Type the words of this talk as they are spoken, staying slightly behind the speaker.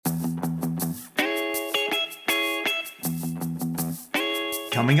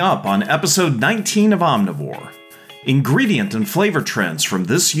Coming up on episode 19 of Omnivore, ingredient and flavor trends from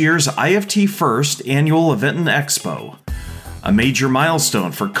this year's IFT First annual event and expo, a major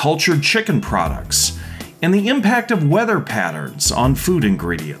milestone for cultured chicken products, and the impact of weather patterns on food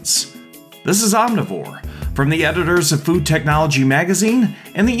ingredients. This is Omnivore from the editors of Food Technology magazine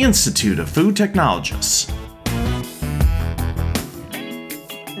and the Institute of Food Technologists.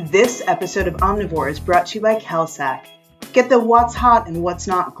 This episode of Omnivore is brought to you by CalSAC. Get the What's Hot and What's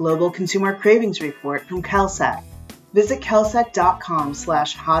Not Global Consumer Cravings Report from CalSAC. Visit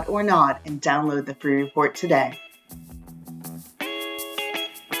calsac.com/hotornot and download the free report today.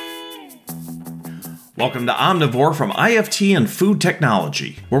 Welcome to Omnivore from IFT and Food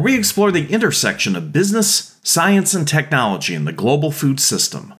Technology, where we explore the intersection of business, science, and technology in the global food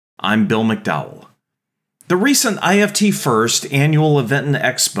system. I'm Bill McDowell. The recent IFT First annual event and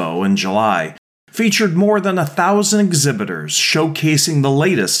expo in July featured more than 1,000 exhibitors showcasing the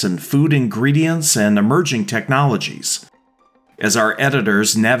latest in food ingredients and emerging technologies. As our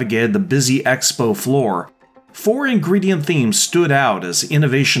editors navigated the busy expo floor, 4 ingredient themes stood out as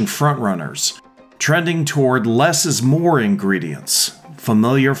innovation frontrunners, trending toward less is more ingredients,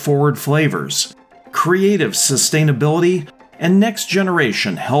 familiar forward flavors, creative sustainability, and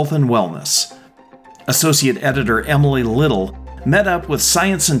next-generation health and wellness. Associate editor Emily Little met up with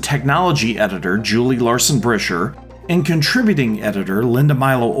science and technology editor Julie Larson-Brischer and contributing editor Linda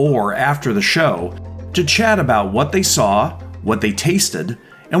Milo-Orr after the show to chat about what they saw, what they tasted,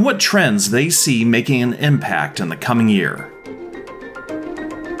 and what trends they see making an impact in the coming year.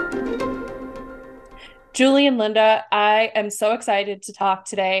 Julie and Linda, I am so excited to talk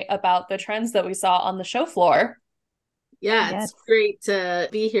today about the trends that we saw on the show floor. Yeah, it's great to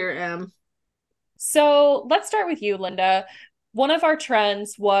be here, Em. So let's start with you, Linda. One of our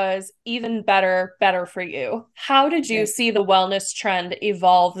trends was even better for you. How did you see the wellness trend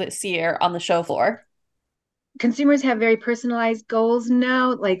evolve this year on the show floor? Consumers have very personalized goals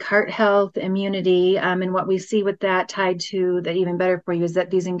now, like heart health, immunity, and what we see with that tied to the even better for you is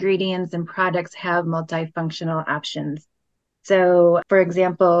that these ingredients and products have multifunctional options. So, for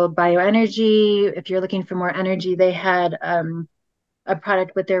example, bioenergy, if you're looking for more energy, they had a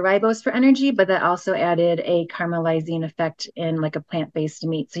product with their ribose for energy, but that also added a caramelizing effect in like a plant-based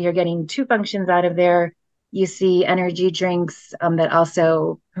meat. So you're getting 2 functions out of there. You see energy drinks that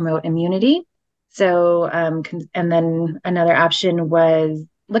also promote immunity. So, and then another option was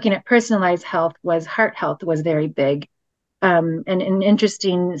looking at personalized health was heart health was very big. And an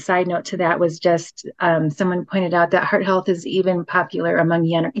interesting side note to that was just someone pointed out that heart health is even popular among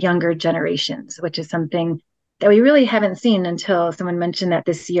younger generations, which is something that we really haven't seen until someone mentioned that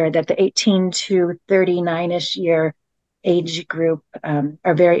this year, that the 18 to 39-ish year age group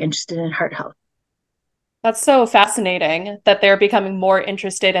are very interested in heart health. That's so fascinating that they're becoming more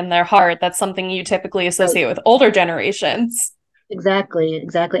interested in their heart. That's something you typically associate with older generations. Exactly.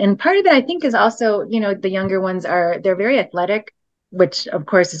 And part of that, I think, is also, the younger ones they're very athletic, which of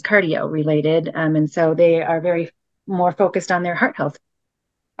course is cardio related. And so they are very more focused on their heart health.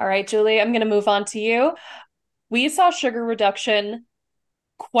 All right, Julie, I'm going to move on to you. We saw sugar reduction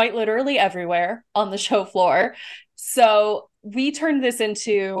quite literally everywhere on the show floor. So we turned this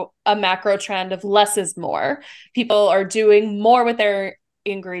into a macro trend of less is more. People are doing more with their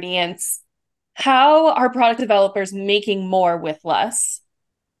ingredients. How are product developers making more with less?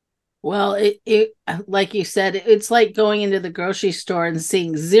 Well, it like you said, it's like going into the grocery store and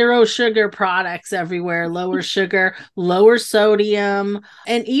seeing 0 sugar products everywhere, lower sugar, lower sodium.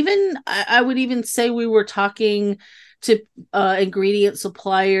 And even, I would even say we were talking to ingredient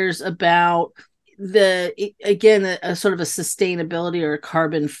suppliers about a sort of a sustainability or a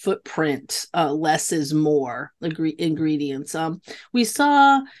carbon footprint, less is more ingredients. We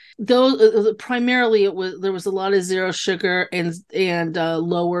saw those primarily there was a lot of 0 sugar and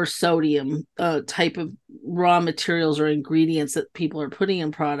lower sodium type of raw materials or ingredients that people are putting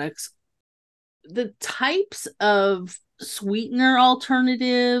in products. The types of sweetener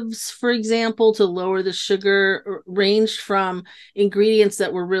alternatives, for example, to lower the sugar ranged from ingredients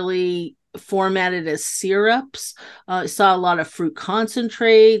that were really formatted as syrups. Saw a lot of fruit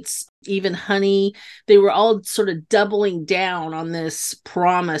concentrates, even honey. They were all sort of doubling down on this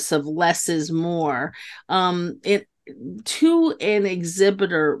promise of less is more. To an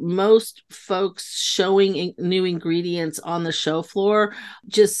exhibitor, most folks showing new ingredients on the show floor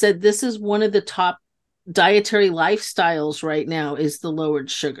just said this is one of the top dietary lifestyles right now is the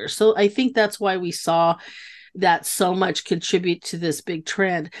lowered sugar. So I think that's why we saw that so much contribute to this big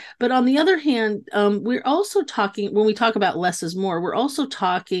trend. But on the other hand, we're also talking, when we talk about less is more, we're also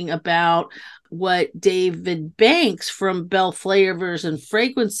talking about what David Banks from Bell Flavors and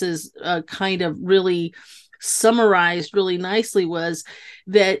Fragrances kind of really summarized really nicely, was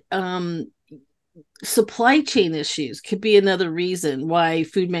that supply chain issues could be another reason why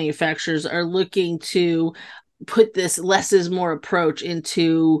food manufacturers are looking to put this less is more approach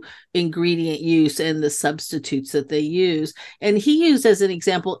into ingredient use and the substitutes that they use. And he used as an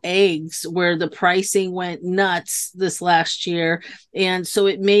example eggs, where the pricing went nuts this last year, and so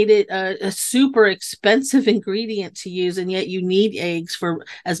it made it a super expensive ingredient to use, and yet you need eggs for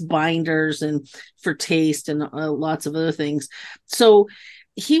as binders and for taste and lots of other things. So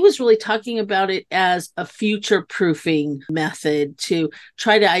he was really talking about it as a future proofing method to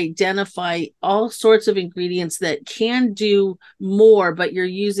try to identify all sorts of ingredients that can do more, but you're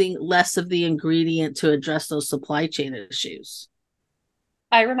using less of the ingredient to address those supply chain issues.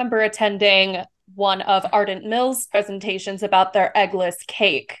 I remember attending one of Ardent Mills' presentations about their eggless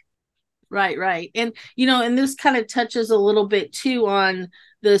cake. Right. And, and this kind of touches a little bit too on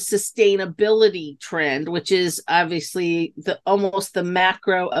the sustainability trend, which is obviously almost the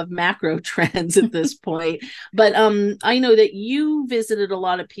macro of macro trends at this point. But I know that you visited a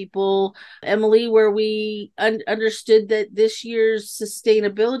lot of people, Emily, where we understood that this year's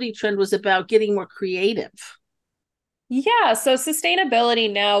sustainability trend was about getting more creative. Yeah, so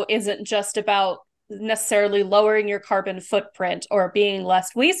sustainability now isn't just about necessarily lowering your carbon footprint or being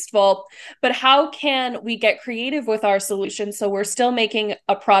less wasteful, but how can we get creative with our solution so we're still making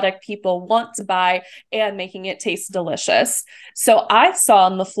a product people want to buy and making it taste delicious? So I saw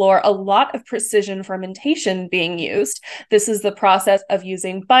on the floor a lot of precision fermentation being used. This is the process of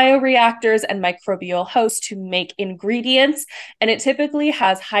using bioreactors and microbial hosts to make ingredients, and it typically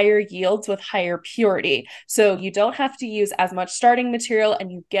has higher yields with higher purity. So you don't have to use as much starting material and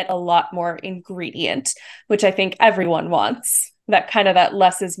you get a lot more ingredients, which I think everyone wants. That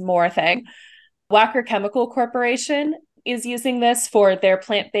less is more thing. Wacker Chemical Corporation is using this for their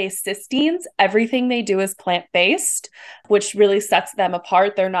plant-based cysteines. Everything they do is plant-based, which really sets them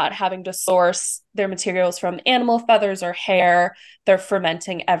apart. They're not having to source their materials from animal feathers or hair. They're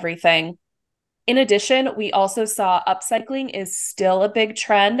fermenting everything. In addition, we also saw upcycling is still a big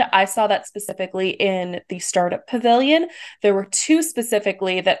trend. I saw that specifically in the startup pavilion. There were two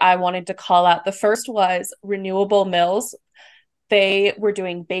specifically that I wanted to call out. The first was Renewable Mills. They were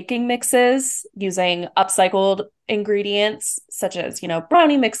doing baking mixes using upcycled ingredients, such as,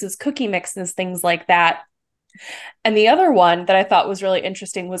 brownie mixes, cookie mixes, things like that. And the other one that I thought was really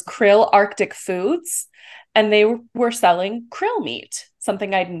interesting was Krill Arctic Foods. And they were selling krill meat,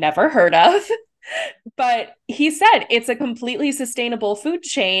 something I'd never heard of. But he said it's a completely sustainable food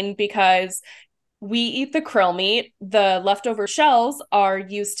chain because we eat the krill meat. The leftover shells are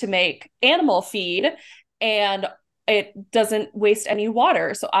used to make animal feed, and it doesn't waste any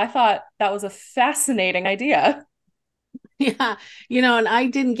water. So I thought that was a fascinating idea. Yeah, and I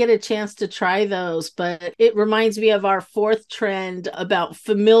didn't get a chance to try those, but it reminds me of our fourth trend about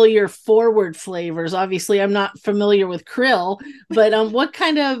familiar forward flavors. Obviously, I'm not familiar with krill, but what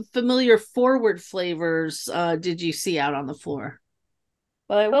kind of familiar forward flavors did you see out on the floor?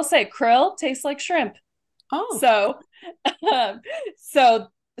 Well, I will say krill tastes like shrimp. Oh, so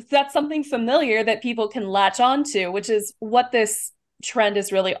that's something familiar that people can latch onto, which is what this trend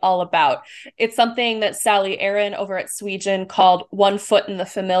is really all about. It's something that Sally Aaron over at Sweegen called one foot in the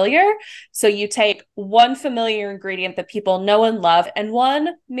familiar. So you take one familiar ingredient that people know and love and one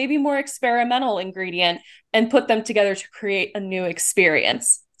maybe more experimental ingredient and put them together to create a new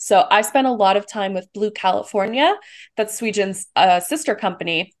experience. So I spent a lot of time with Blue California, that's Sweegen's sister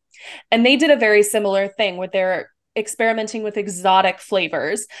company, and they did a very similar thing where they're experimenting with exotic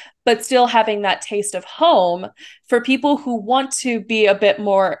flavors, but still having that taste of home for people who want to be a bit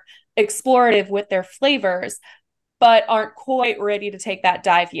more explorative with their flavors, but aren't quite ready to take that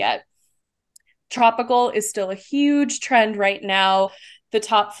dive yet. Tropical is still a huge trend right now. The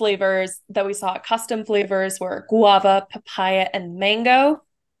top flavors that we saw, custom flavors, were guava, papaya, and mango.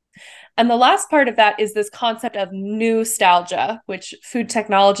 And the last part of that is this concept of nostalgia, which Food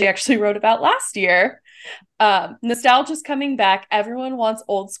Technology actually wrote about last year. Nostalgia is coming back. Everyone wants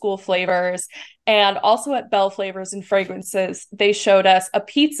old school flavors. And also at Bell Flavors and Fragrances, they showed us a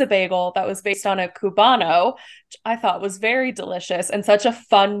pizza bagel that was based on a Cubano, which I thought was very delicious and such a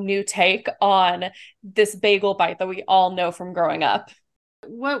fun new take on this bagel bite that we all know from growing up.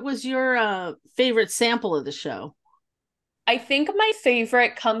 What was your favorite sample of the show? I think my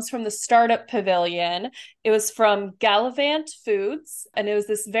favorite comes from the Startup Pavilion. It was from Gallivant Foods, and it was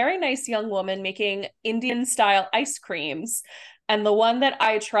this very nice young woman making Indian style ice creams. And the one that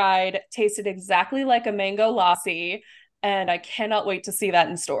I tried tasted exactly like a mango lassi, and I cannot wait to see that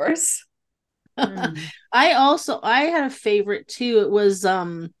in stores. Mm. I had a favorite too. It was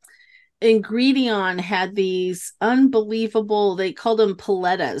Ingredion had these unbelievable, they called them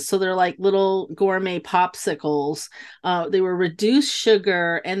palettas. So they're like little gourmet popsicles. They were reduced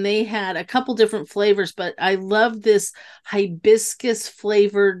sugar and they had a couple different flavors, but I love this hibiscus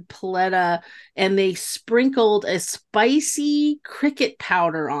flavored paletta and they sprinkled a spicy cricket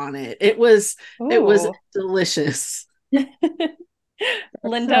powder on it. It was Ooh. delicious. That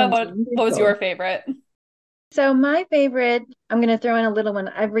Linda, sounds what was your wonderful. favorite? So my favorite, I'm going to throw in a little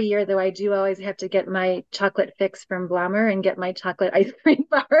one every year, though I do always have to get my chocolate fix from Blommer and get my chocolate ice cream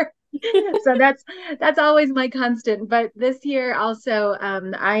bar. So that's always my constant. But this year also,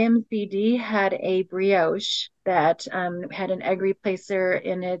 IMCD had a brioche that had an egg replacer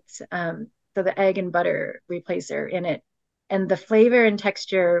in it, so the egg and butter replacer in it, and the flavor and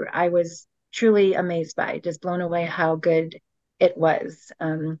texture I was truly amazed by, just blown away how good it was.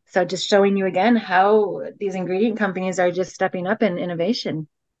 So just showing you again how these ingredient companies are just stepping up in innovation.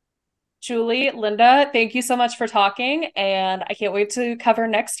 Julie, Linda, thank you so much for talking, and I can't wait to cover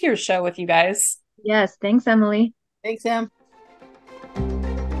next year's show with you guys. Yes, thanks, Emily. Thanks, Sam.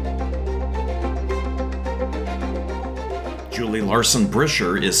 Julie Larson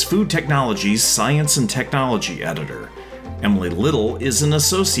Brisher is Food Technology's Science and Technology Editor. Emily Little is an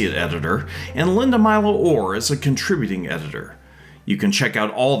Associate Editor, and Linda Milo Orr is a Contributing Editor. You can check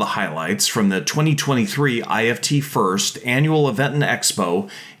out all the highlights from the 2023 IFT First Annual Event and Expo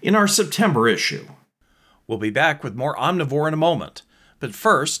in our September issue. We'll be back with more Omnivore in a moment, but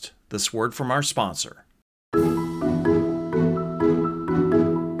first, this word from our sponsor.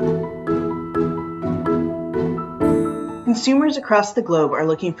 Consumers across the globe are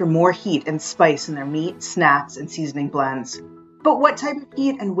looking for more heat and spice in their meat, snacks, and seasoning blends. But what type of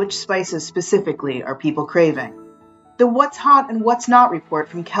heat and which spices specifically are people craving? The What's Hot and What's Not report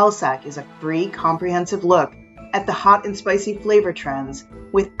from CalSAC is a free, comprehensive look at the hot and spicy flavor trends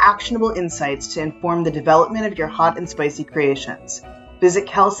with actionable insights to inform the development of your hot and spicy creations. Visit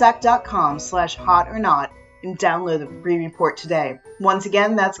calsac.com/hot or not and download the free report today. Once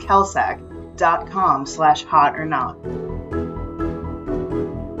again, that's calsac.com/hot or not.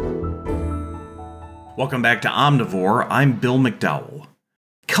 Welcome back to Omnivore. I'm Bill McDowell.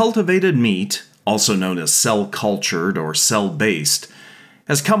 Cultivated meat, also known as cell-cultured or cell-based,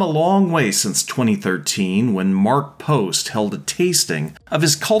 has come a long way since 2013 when Mark Post held a tasting of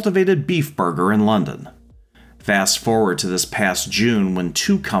his cultivated beef burger in London. Fast forward to this past June when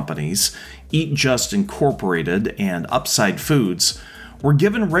two companies, Eat Just Incorporated and Upside Foods, were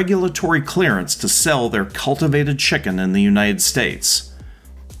given regulatory clearance to sell their cultivated chicken in the United States.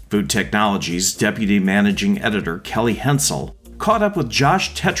 Food Technology's Deputy Managing Editor Kelly Hensel caught up with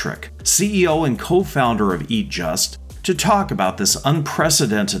Josh Tetrick, CEO and co-founder of Eat Just, to talk about this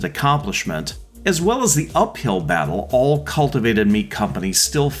unprecedented accomplishment, as well as the uphill battle all cultivated meat companies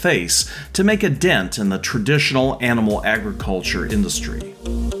still face to make a dent in the traditional animal agriculture industry.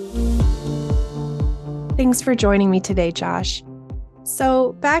 Thanks for joining me today, Josh.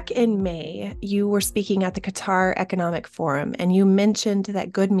 So back in May, you were speaking at the Qatar Economic Forum, and you mentioned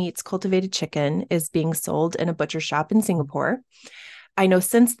that Good Meat's cultivated chicken is being sold in a butcher shop in Singapore. I know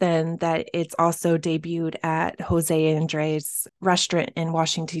since then that it's also debuted at Jose Andres' restaurant in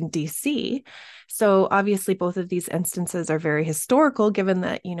Washington, D.C. So obviously both of these instances are very historical, given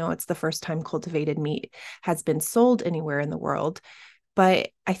that, it's the first time cultivated meat has been sold anywhere in the world. But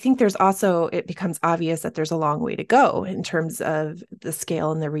I think it becomes obvious that there's a long way to go in terms of the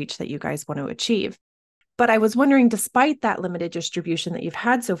scale and the reach that you guys want to achieve. But I was wondering, despite that limited distribution that you've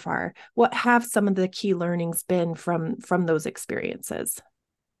had so far, what have some of the key learnings been from those experiences?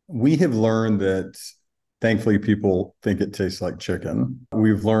 We have learned that thankfully people think it tastes like chicken.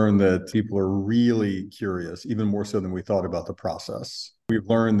 We've learned that people are really curious, even more so than we thought about the process. We've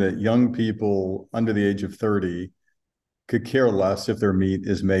learned that young people under the age of 30 could care less if their meat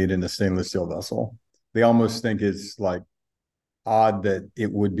is made in a stainless steel vessel. They almost think it's like odd that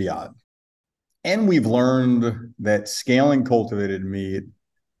it would be odd. And we've learned that scaling cultivated meat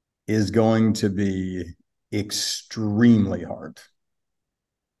is going to be extremely hard.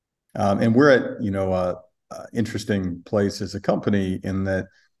 And we're at, a interesting place as a company in that,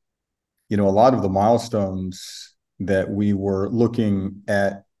 a lot of the milestones that we were looking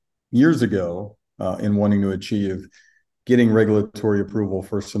at years ago in wanting to achieve getting regulatory approval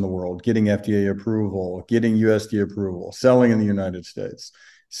first in the world, getting FDA approval, getting USDA approval, selling in the United States,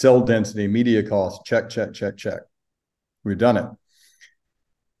 cell density, media costs, check, check, check, check. We've done it.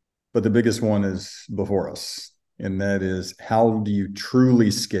 But the biggest one is before us, and that is, how do you truly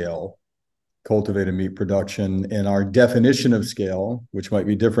scale cultivated meat production? And our definition of scale, which might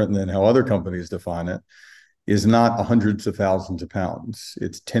be different than how other companies define it, is not hundreds of thousands of pounds.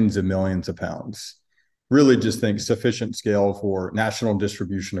 It's tens of millions of pounds. Really just think sufficient scale for national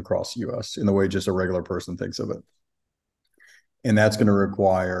distribution across the US in the way just a regular person thinks of it. And that's going to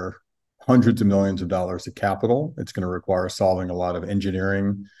require hundreds of millions of dollars of capital. It's going to require solving a lot of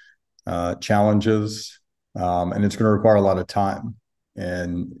engineering challenges, and it's going to require a lot of time.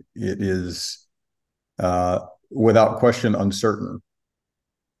 And it is, without question, uncertain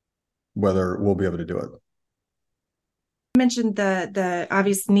whether we'll be able to do it. You mentioned the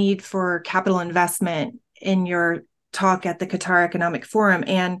obvious need for capital investment in your talk at the Qatar Economic Forum.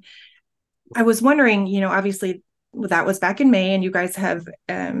 And I was wondering, obviously that was back in May, and you guys have,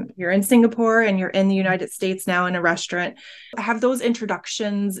 you're in Singapore and you're in the United States now in a restaurant. Have those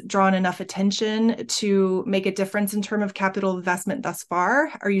introductions drawn enough attention to make a difference in terms of capital investment thus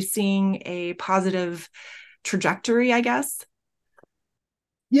far? Are you seeing a positive trajectory, I guess?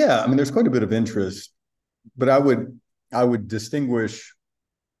 Yeah, I mean, there's quite a bit of interest, but I would distinguish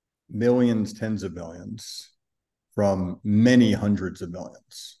millions, tens of millions from many hundreds of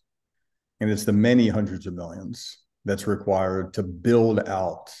millions. And it's the many hundreds of millions that's required to build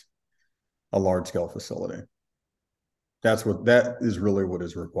out a large scale facility. That is really what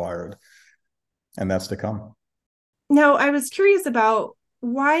is required. And that's to come. Now, I was curious about,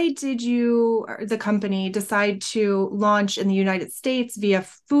 why did you, or the company, decide to launch in the United States via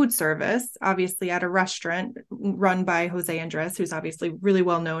food service, obviously at a restaurant run by Jose Andres, who's obviously really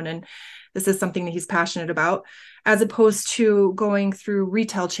well known, and this is something that he's passionate about, as opposed to going through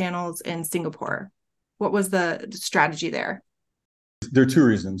retail channels in Singapore? What was the strategy there? There are two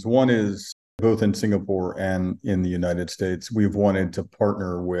reasons. One is, both in Singapore and in the United States, we've wanted to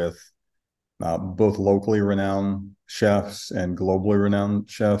partner with both locally renowned chefs and globally renowned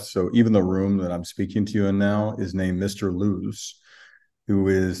chefs. So even the room that I'm speaking to you in now is named Mr. Lu's, who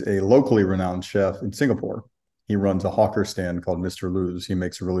is a locally renowned chef in Singapore. He runs a hawker stand called Mr. Lu's. He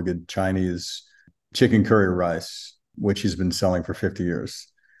makes a really good Chinese chicken curry rice, which he's been selling for 50 years.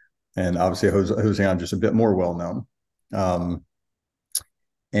 And obviously Jose Andres is a bit more well-known.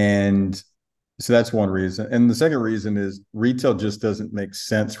 And so that's one reason. And the second reason is, retail just doesn't make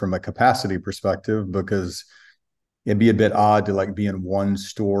sense from a capacity perspective, because it'd be a bit odd to be in one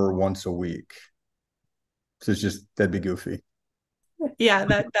store once a week. So that'd be goofy. Yeah,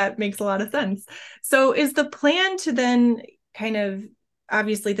 that makes a lot of sense. So is the plan to then kind of,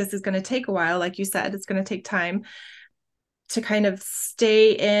 obviously this is going to take a while, like you said, it's going to take time to kind of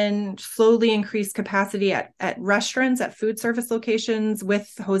stay in, slowly increase capacity at restaurants, at food service locations with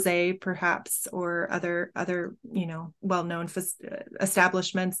Jose perhaps, or other well-known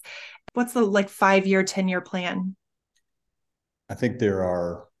establishments? What's the 5-year, 10-year plan? I think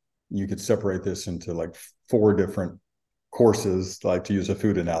you could separate this into 4 different courses, to use a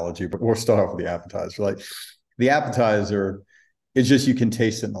food analogy, but we'll start off with the appetizer. The appetizer, it's just, you can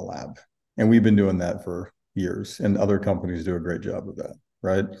taste it in the lab. And we've been doing that for years, and other companies do a great job of that,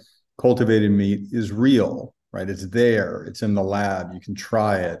 right? Cultivated meat is real, right? It's there, it's in the lab, you can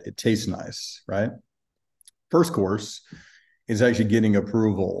try it, it tastes nice, right? First course is actually getting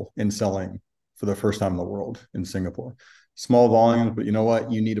approval and selling for the first time in the world in Singapore. Small volumes, but you know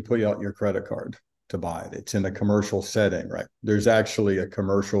what? You need to put out your credit card to buy it. It's in a commercial setting, right? There's actually a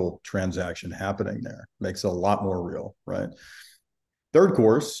commercial transaction happening there. Makes it a lot more real, right? Third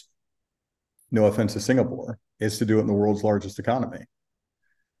course, no offense to Singapore, is to do it in the world's largest economy,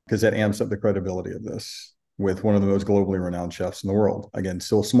 because that amps up the credibility of this with one of the most globally renowned chefs in the world. Again,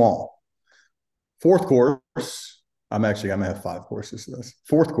 still small. Fourth course, I'm going to have 5 courses to this.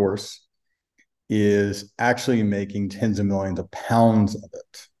 Fourth course is actually making tens of millions of pounds of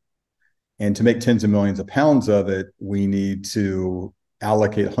it. And to make tens of millions of pounds of it, we need to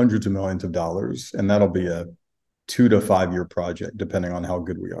allocate hundreds of millions of dollars. And that'll be a 2 to 5 year project, depending on how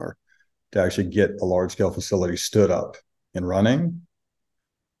good we are, to actually get a large scale facility stood up and running.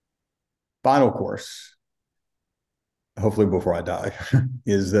 Final course, hopefully before I die,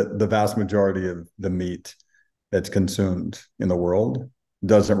 is that the vast majority of the meat that's consumed in the world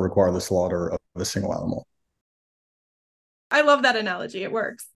doesn't require the slaughter of a single animal. I love that analogy. It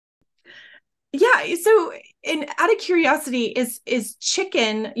works. Yeah. So, out of curiosity, is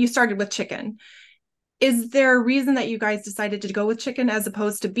chicken, you started with chicken. Is there a reason that you guys decided to go with chicken as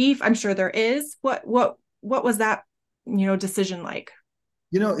opposed to beef? I'm sure there is. What was that decision like?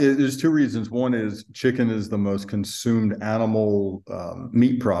 There's two reasons. One is chicken is the most consumed animal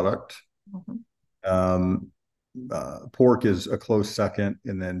meat product. Pork is a close second,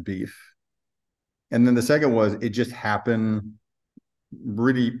 and then beef. And then the second was it just happened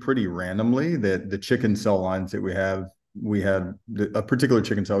pretty randomly that the chicken cell lines that we had a particular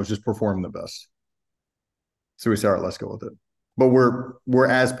chicken cell was just performing the best. So we said, all right, let's go with it. But we're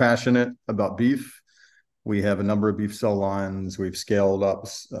as passionate about beef. We have a number of beef cell lines. We've scaled up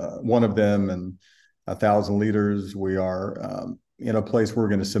one of them and 1,000 liters. We are in a place where we're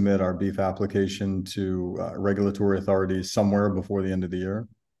going to submit our beef application to regulatory authorities somewhere before the end of the year.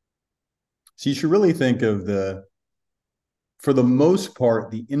 So you should really think of for the most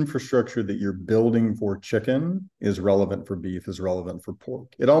part, the infrastructure that you're building for chicken is relevant for beef, is relevant for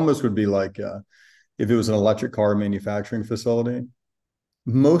pork. It almost would be like if it was an electric car manufacturing facility,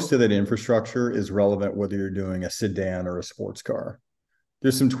 most of that infrastructure is relevant whether you're doing a sedan or a sports car.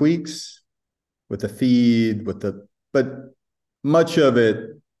 There's some tweaks with the feed, but much of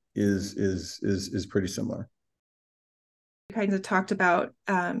it is pretty similar. You kind of talked about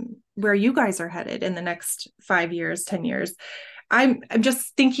where you guys are headed in the next 5 years, 10 years. I'm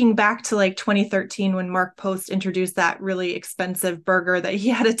just thinking back to like 2013 when Mark Post introduced that really expensive burger that he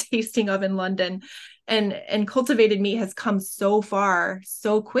had a tasting of in London. And cultivated meat has come so far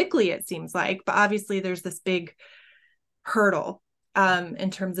so quickly, it seems like. But obviously there's this big hurdle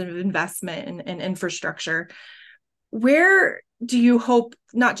in terms of investment and infrastructure. Where do you hope,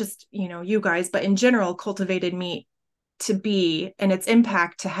 not just, you guys, but in general, cultivated meat to be and its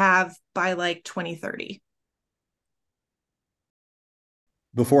impact to have by like 2030?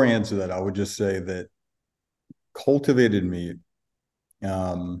 Before I answer that, I would just say that cultivated meat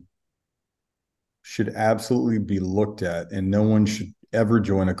should absolutely be looked at, and no one should ever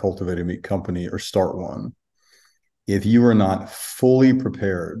join a cultivated meat company or start one if you are not fully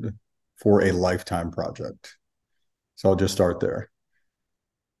prepared for a lifetime project. So I'll just start there.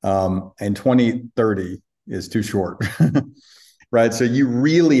 And 2030 is too short, right? So you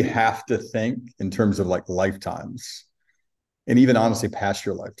really have to think in terms of like lifetimes, and even honestly past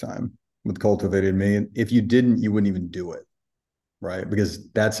your lifetime with cultivated meat. If you didn't, you wouldn't even do it, right? Because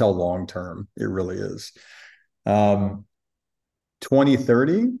that's how long-term it really is.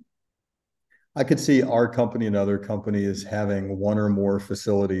 2030, I could see our company and other companies having one or more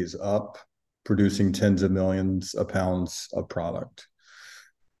facilities up, producing tens of millions of pounds of product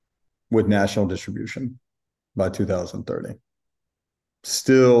with national distribution by 2030.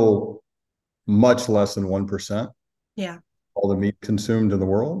 Still much less than 1%. Yeah. All the meat consumed in the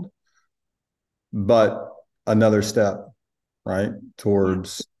world, but another step, right,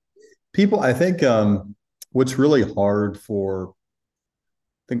 towards people. I think what's really hard for, I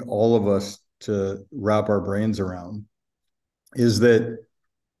think, all of us to wrap our brains around is that,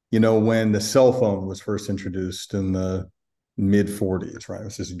 when the cell phone was first introduced in the mid 40s, right, it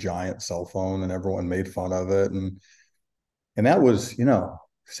was this giant cell phone and everyone made fun of it. And that was,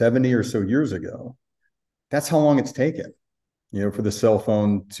 70 or so years ago. That's how long it's taken, for the cell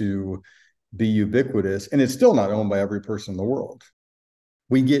phone to be ubiquitous, and it's still not owned by every person in the world.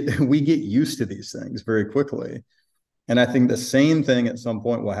 We get used to these things very quickly. And I think the same thing at some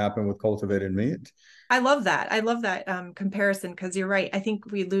point will happen with cultivated meat. I love that comparison, because you're right. I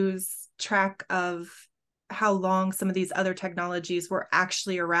think we lose track of how long some of these other technologies were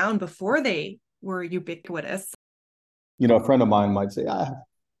actually around before they were ubiquitous. A friend of mine might say,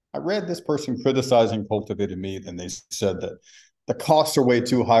 I read this person criticizing cultivated meat, and they said that the costs are way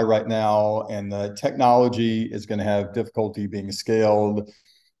too high right now, and the technology is going to have difficulty being scaled,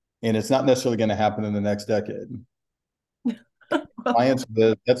 and it's not necessarily going to happen in the next decade. My answer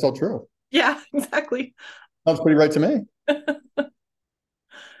is that's all true. Yeah, exactly. Sounds pretty right to me.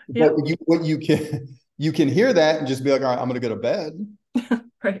 Yeah. But you can hear that and just be like, all right, I'm going to go to bed.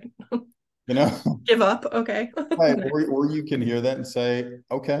 Right. Give up. Okay. Right. Or you can hear that and say,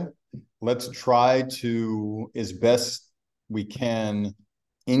 okay, let's try to, as best we can,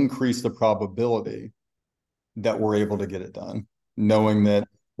 increase the probability that we're able to get it done, knowing that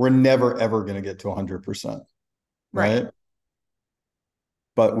we're never, ever going to get to 100%. Right.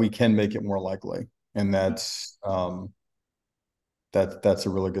 But we can make it more likely. And that's a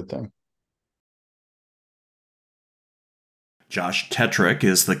really good thing. Josh Tetrick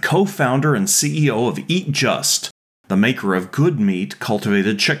is the co-founder and CEO of Eat Just, the maker of good meat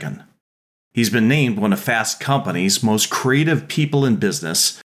cultivated chicken. He's been named one of Fast Company's most creative people in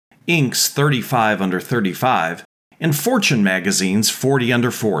business, Inc.'s 35 Under 35, and Fortune magazine's 40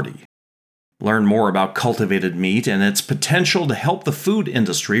 Under 40. Learn more about cultivated meat and its potential to help the food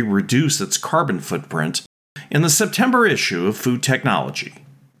industry reduce its carbon footprint in the September issue of Food Technology.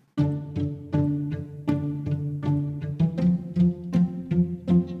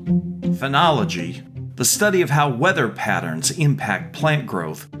 Phenology, the study of how weather patterns impact plant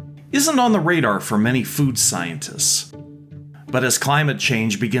growth, isn't on the radar for many food scientists. But as climate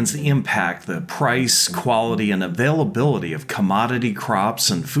change begins to impact the price, quality, and availability of commodity crops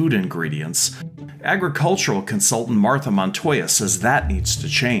and food ingredients, agricultural consultant Martha Montoya says that needs to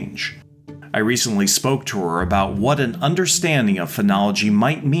change. I recently spoke to her about what an understanding of phenology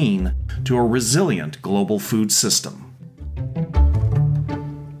might mean to a resilient global food system.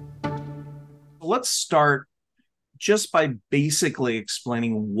 Let's start just by basically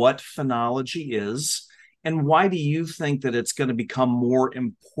explaining what phenology is, and why do you think that it's going to become more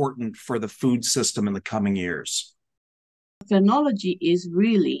important for the food system in the coming years? Phenology is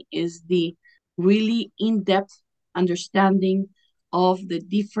the really in-depth understanding of the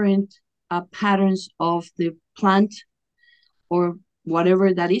different patterns of the plant or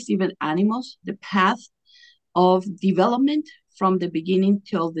whatever that is, even animals, the path of development from the beginning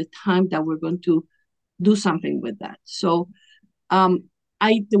till the time that we're going to do something with that. So the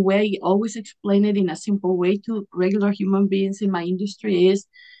way I always explain it in a simple way to regular human beings in my industry is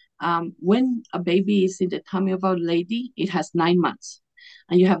when a baby is in the tummy of a lady, it has 9 months.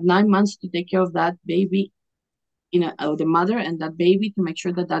 And you have 9 months to take care of that baby, of the mother and that baby, to make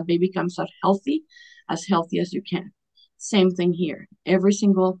sure that that baby comes out healthy as you can. Same thing here. Every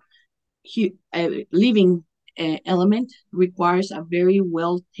single living element requires a very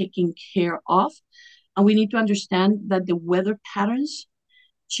well taken care of. And we need to understand that the weather patterns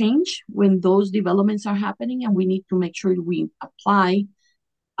change when those developments are happening, and we need to make sure we apply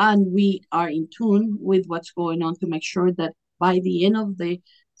and we are in tune with what's going on to make sure that by the end of the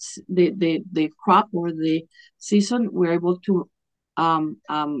crop or the season, we're able to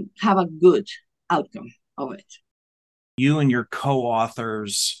have a good outcome of it. You and your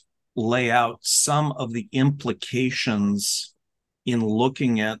co-authors lay out some of the implications in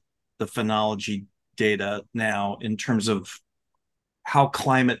looking at the phenology data now in terms of how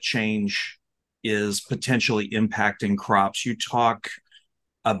climate change is potentially impacting crops. You talk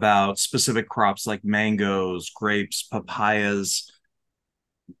about specific crops like mangoes, grapes, papayas.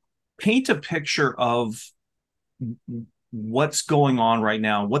 Paint a picture of what's going on right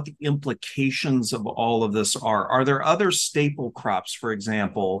now, what the implications of all of this are. Are there other staple crops, for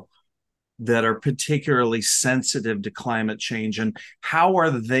example, that are particularly sensitive to climate change, and how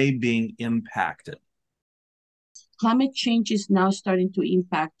are they being impacted? Climate change is now starting to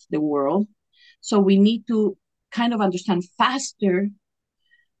impact the world. So we need to kind of understand faster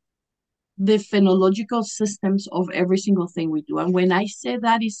the phenological systems of every single thing we do. And when I say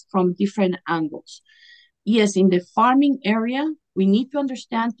that, is from different angles. Yes, in the farming area, we need to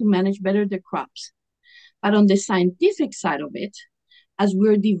understand to manage better the crops. But on the scientific side of it, as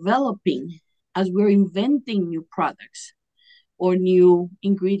we're developing, as we're inventing new products or new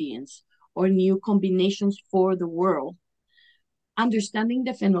ingredients or new combinations for the world, understanding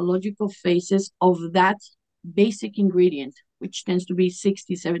the phenological phases of that basic ingredient, which tends to be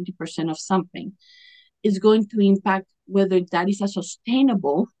 60-70% of something, is going to impact whether that is a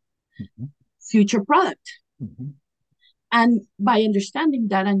sustainable future product. And by understanding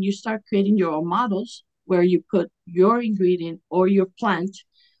that, and you start creating your own models where you put your ingredient or your plant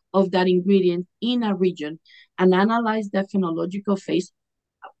of that ingredient in a region and analyze that phenological phase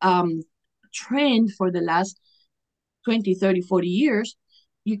trend for the last 20, 30, 40 years,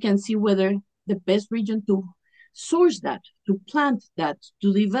 you can see whether the best region to source that, to plant that,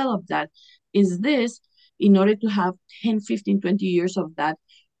 to develop that is this, in order to have 10, 15, 20 years of that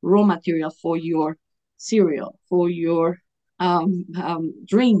raw material for your cereal, for your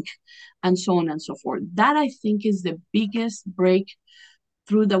drink, and so on and so forth. That, I think, is the biggest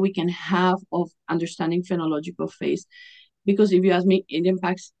breakthrough that we can have of understanding phenological phase. Because if you ask me, it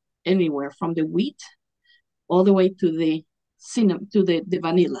impacts anywhere from the wheat all the way to the cinnamon, to the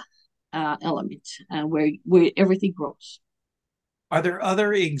vanilla element, where everything grows. Are there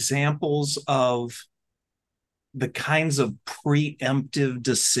other examples of the kinds of preemptive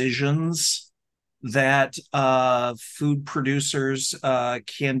decisions that food producers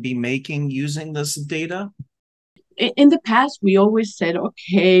can be making using this data? In the past, we always said,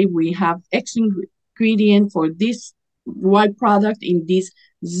 okay, we have X ingredient for this Y product in this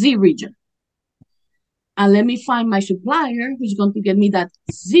Z region. And let me find my supplier who's going to get me that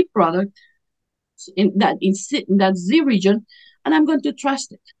Z product in that Z region, and I'm going to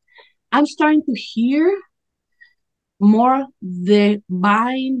trust it. I'm starting to hear more the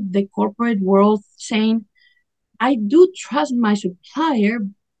corporate world saying, I do trust my supplier,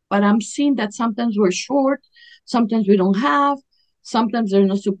 but I'm seeing that sometimes we're short, sometimes we don't have, sometimes there's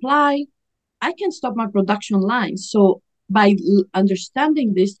no supply. I can stop my production line. So by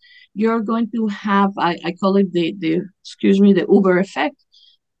understanding this, you're going to have, I call it the Uber effect,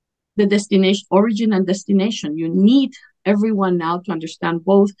 the destination, origin and destination. You need everyone now to understand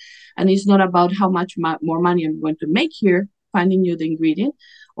both. And it's not about how much more money I'm going to make here, finding you the ingredient,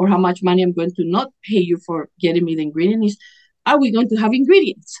 or how much money I'm going to not pay you for getting me the ingredient. Is, are we going to have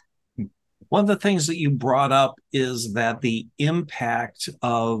ingredients? One of the things that you brought up is that the impact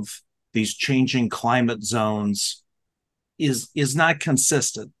of these changing climate zones is not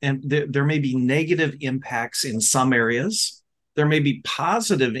consistent. And there may be negative impacts in some areas. There may be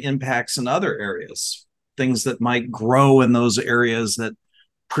positive impacts in other areas, things that might grow in those areas that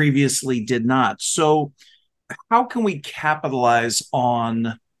previously did not. So how can we capitalize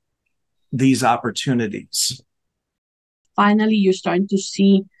on these opportunities? Finally, you're starting to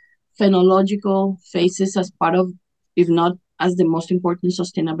see phenological phases as part of, if not as the most important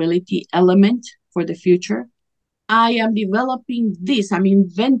sustainability element for the future. I am developing this, I'm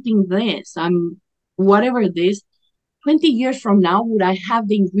inventing this, I'm whatever it is. 20 years from now, would I have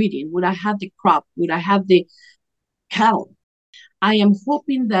the ingredient? Would I have the crop? Would I have the cattle? I am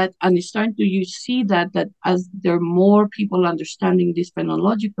hoping that, and it's starting to you see that as there are more people understanding this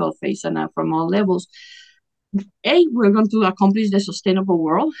phenological phase and from all levels, A, we're going to accomplish the sustainable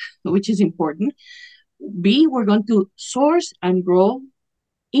world, which is important. B, we're going to source and grow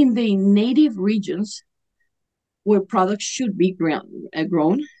in the native regions where products should be grown.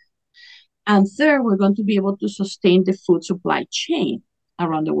 And third, we're going to be able to sustain the food supply chain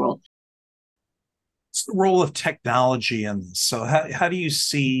around the world. What's the role of technology in this? So how do you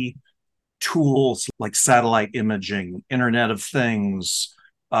see tools like satellite imaging, Internet of Things,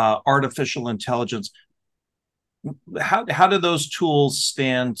 artificial intelligence? How do those tools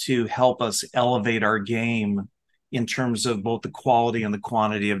stand to help us elevate our game in terms of both the quality and the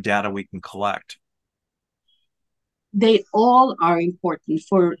quantity of data we can collect? They all are important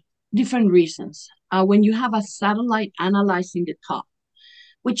for different reasons. When you have a satellite analyzing the top,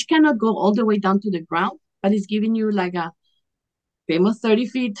 which cannot go all the way down to the ground, but it's giving you like a famous 30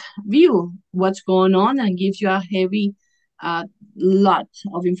 feet view, what's going on, and gives you a heavy lot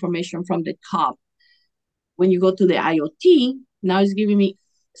of information from the top. When you go to the IoT, now it's giving me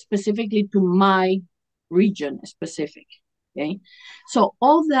specifically to my region specific, okay? So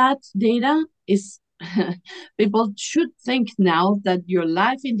all that data is, people should think now that your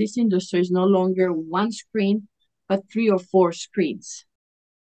life in this industry is no longer one screen, but 3 or 4 screens.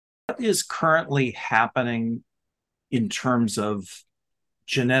 What is currently happening in terms of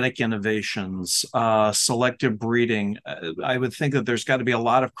genetic innovations, selective breeding? I would think that there's got to be a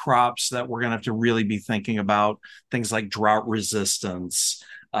lot of crops that we're going to have to really be thinking about, things like drought resistance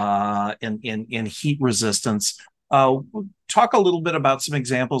and heat resistance. Talk a little bit about some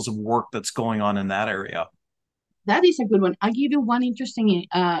examples of work that's going on in that area. That is a good one. I'll give you one interesting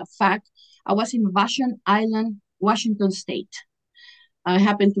fact. I was in Vashon Island, Washington State. I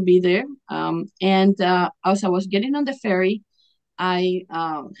happened to be there. And as I was getting on the ferry, I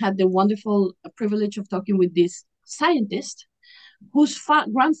had the wonderful privilege of talking with this scientist whose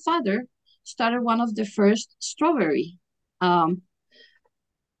grandfather started one of the first strawberry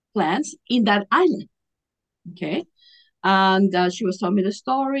plants in that island. Okay. And she was telling me the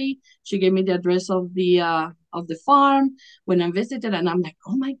story. She gave me the address of the farm when I visited, and I'm like,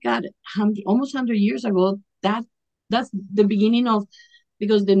 oh my God, almost 100 years ago, that's the beginning of,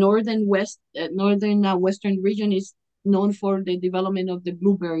 because the northern western region is known for the development of the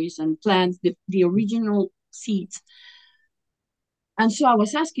blueberries and plants, the original seeds. And so I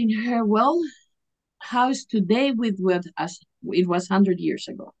was asking her, well, how's today with what as it was 100 years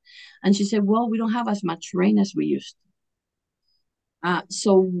ago? And she said, well, we don't have as much rain as we used to.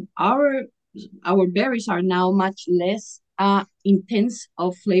 So our berries are now much less intense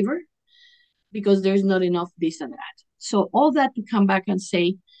of flavor because there's not enough this and that. So all that to come back and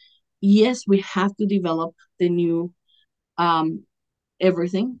say, yes, we have to develop the new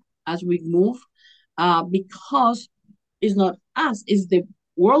everything as we move, because it's not us, it's the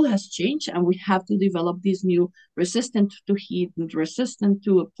world has changed, and we have to develop these new resistant to heat and resistant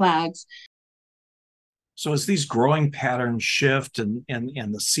to plagues. So as these growing patterns shift and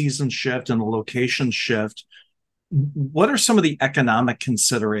the season shift and the location shift, what are some of the economic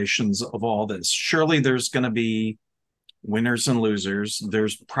considerations of all this? Surely there's going to be winners and losers.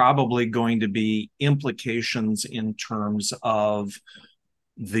 There's probably going to be implications in terms of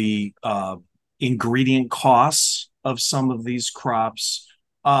the ingredient costs of some of these crops.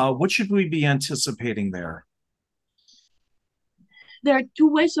 What should we be anticipating there? There are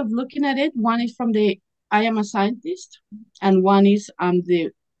two ways of looking at it. One is from the I am a scientist, and one is I'm the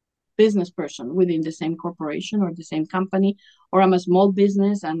business person within the same corporation or the same company, or I'm a small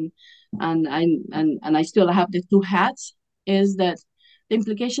business and I still have the two hats. Is that the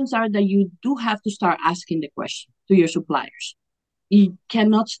implications are that you do have to start asking the question to your suppliers. You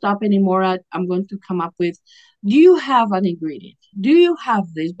cannot stop anymore at I'm going to come up with, do you have an ingredient? Do you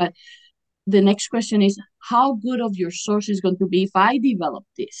have this? But the next question is, how good of your source is going to be if I develop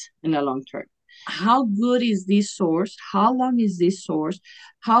this in the long term? How good is this source? How long is this source?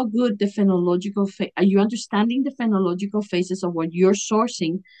 How good the phenological are you understanding the phenological phases of what you're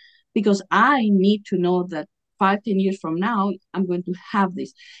sourcing? Because I need to know that 5-10 years from now, I'm going to have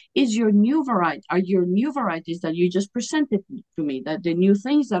this. Is your new variety, are your new varieties that you just presented to me, that the new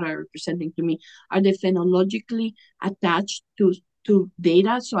things that are presenting to me, are they phenologically attached to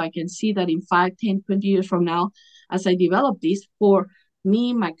data so I can see that in 5, 10, 20 years from now, as I develop this for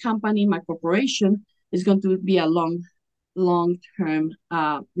me, my company, my corporation, is going to be a long-term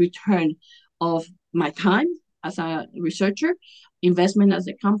return of my time as a researcher, investment as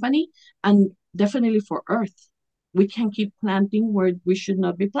a company, and definitely for Earth. We can't keep planting where we should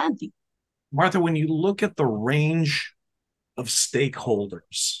not be planting. Martha, when you look at the range of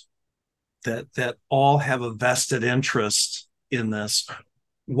stakeholders that all have a vested interest in this,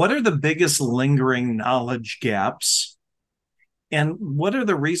 what are the biggest lingering knowledge gaps? And what are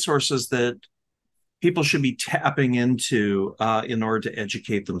the resources that people should be tapping into in order to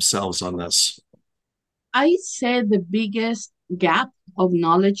educate themselves on this? I say the biggest gap of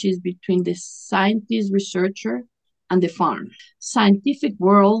knowledge is between the scientist, researcher, and the farm. Scientific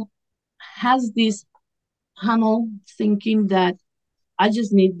world has this tunnel thinking that I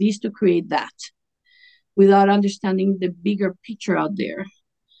just need this to create that, without understanding the bigger picture out there.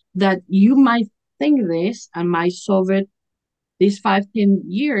 That you might think this and might solve it these 5-10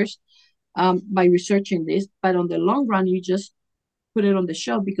 years by researching this, but on the long run, you just put it on the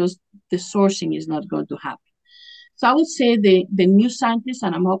shelf because the sourcing is not going to happen. So I would say the new scientists,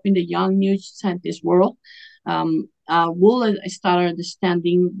 and I'm hoping the young new scientist world will start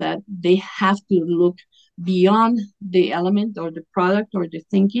understanding that they have to look beyond the element or the product or the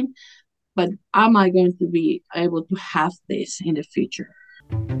thinking, but am I going to be able to have this in the future?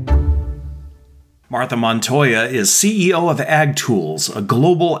 Martha Montoya is CEO of Ag Tools, a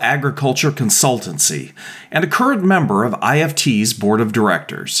global agriculture consultancy, and a current member of IFT's board of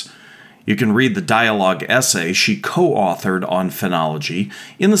directors. You can read the dialogue essay she co-authored on phenology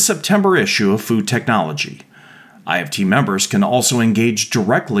in the September issue of Food Technology. IFT members can also engage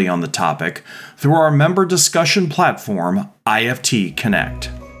directly on the topic through our member discussion platform, IFT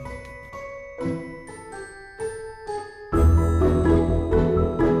Connect.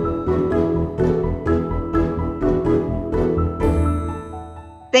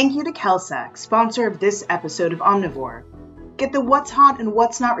 Thank you to Kelsac, sponsor of this episode of Omnivore. Get the What's Hot and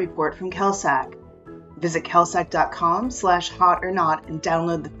What's Not report from Kelsac. Visit kelsac.com/hot or not and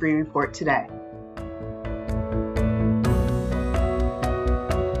download the free report today.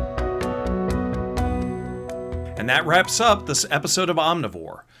 And that wraps up this episode of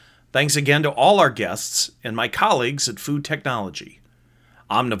Omnivore. Thanks again to all our guests and my colleagues at Food Technology.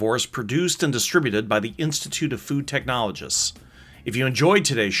 Omnivore is produced and distributed by the Institute of Food Technologists. If you enjoyed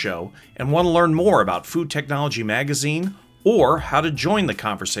today's show and want to learn more about Food Technology Magazine or how to join the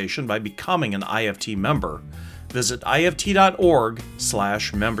conversation by becoming an IFT member, visit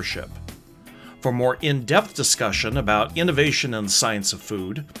ift.org/membership. For more in-depth discussion about innovation in the science of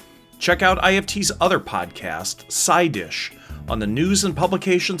food, check out IFT's other podcast, Side Dish, on the News and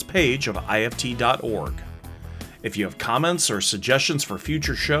Publications page of ift.org. If you have comments or suggestions for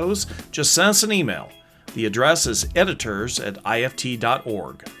future shows, just send us an email. The address is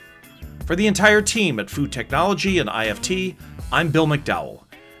editors@ift.org. For the entire team at Food Technology and IFT, I'm Bill McDowell.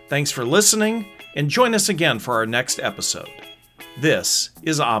 Thanks for listening, and join us again for our next episode. This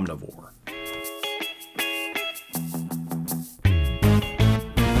is Omnivore.